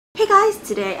Hey guys,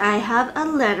 today I have a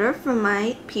letter from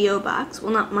my P.O. Box.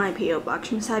 Well, not my P.O.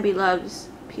 Box, Miss Abby Loves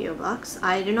P.O. Box.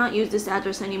 I do not use this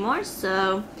address anymore,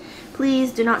 so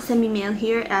please do not send me mail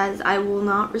here as I will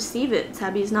not receive it.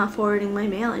 Abby is not forwarding my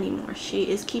mail anymore. She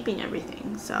is keeping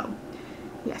everything, so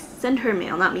yes, send her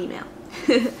mail, not me mail.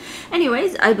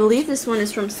 Anyways, I believe this one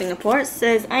is from Singapore. It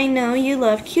says, I know you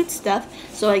love cute stuff,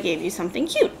 so I gave you something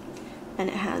cute. And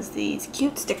it has these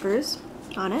cute stickers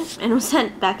on it, and it was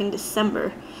sent back in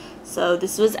December. So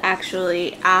this was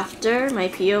actually after my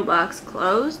P.O. box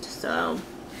closed, so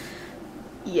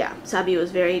yeah, Sabi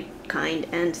was very kind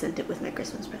and sent it with my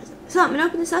Christmas present. So I'm gonna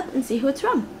open this up and see who it's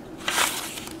from.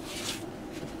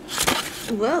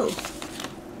 Whoa,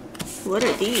 what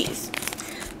are these?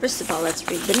 First of all, let's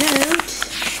read the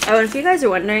note. Oh, and if you guys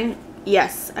are wondering,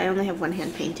 yes, I only have one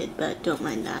hand painted, but don't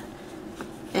mind that.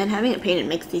 And having it painted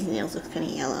makes these nails look kind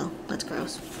of yellow. That's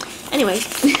gross. Anyways,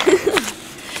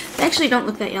 they actually don't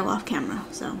look that yellow off camera,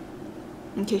 so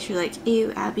in case you're like,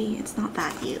 ew, Abby, it's not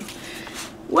that ew.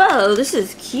 Whoa, this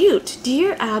is cute.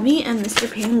 Dear Abby and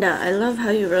Mr. Panda, I love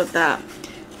how you wrote that.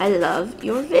 I love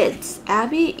your vids.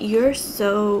 Abby, you're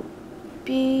so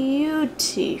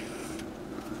beautiful.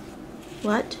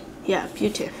 What? Yeah,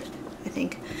 beautiful, I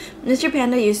think. Mr.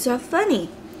 Panda, you're so funny.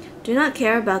 Do not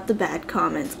care about the bad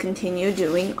comments. Continue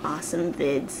doing awesome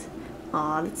vids.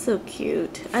 Aw, that's so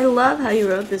cute. I love how you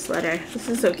wrote this letter. This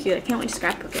is so cute. I can't wait to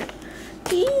scrapbook it.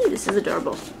 Eee, this is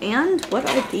adorable. And what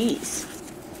are these?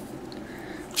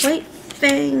 White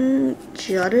Fang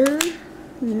Jutter,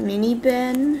 Mini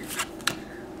Ben,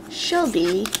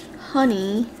 Shelby,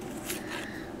 Honey,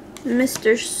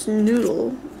 Mr.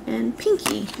 Snoodle, and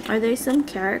Pinky. Are they some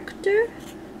character?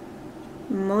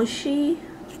 Moshi?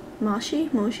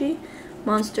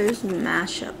 Monsters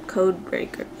Mashup Code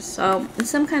Breakers. So it's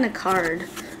some kind of card.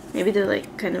 Maybe they're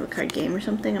like kind of a card game or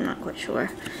something. I'm not quite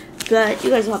sure. But you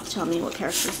guys will have to tell me what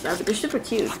characters they are. But they're super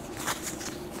cute.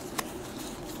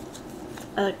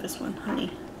 I like this one,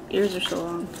 Honey. Ears are so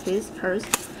long. Hers.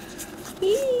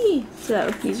 Eee. So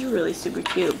these are really super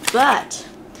cute. But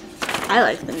I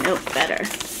like the note better.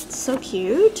 It's so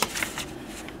cute.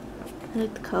 I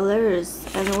like the colors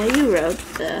and the way you wrote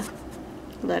the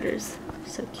letters.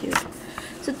 So cute.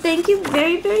 So thank you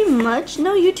very, very much.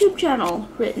 No YouTube channel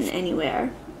written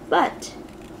anywhere, but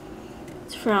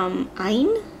it's from Ein.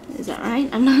 Is that right?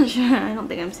 I'm not sure. I don't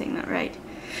think I'm saying that right.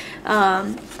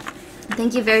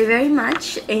 Thank you very, very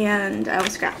much, and I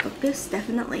will scrapbook this,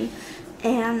 definitely.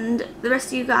 And the rest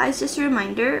of you guys, just a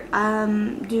reminder,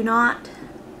 do not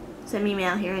send me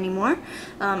mail here anymore.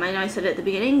 I know I said it at the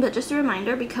beginning, but just a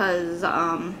reminder because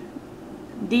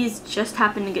these just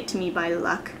happened to get to me by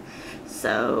luck.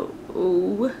 So,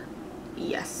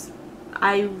 yes,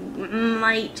 I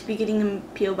might be getting a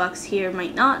P.O. box here,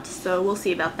 might not, so we'll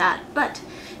see about that. But,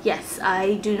 yes,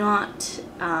 I do not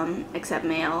accept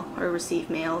mail or receive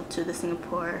mail to the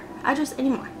Singapore address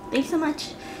anymore. Thank you so much,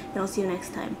 and I'll see you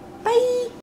next time. Bye!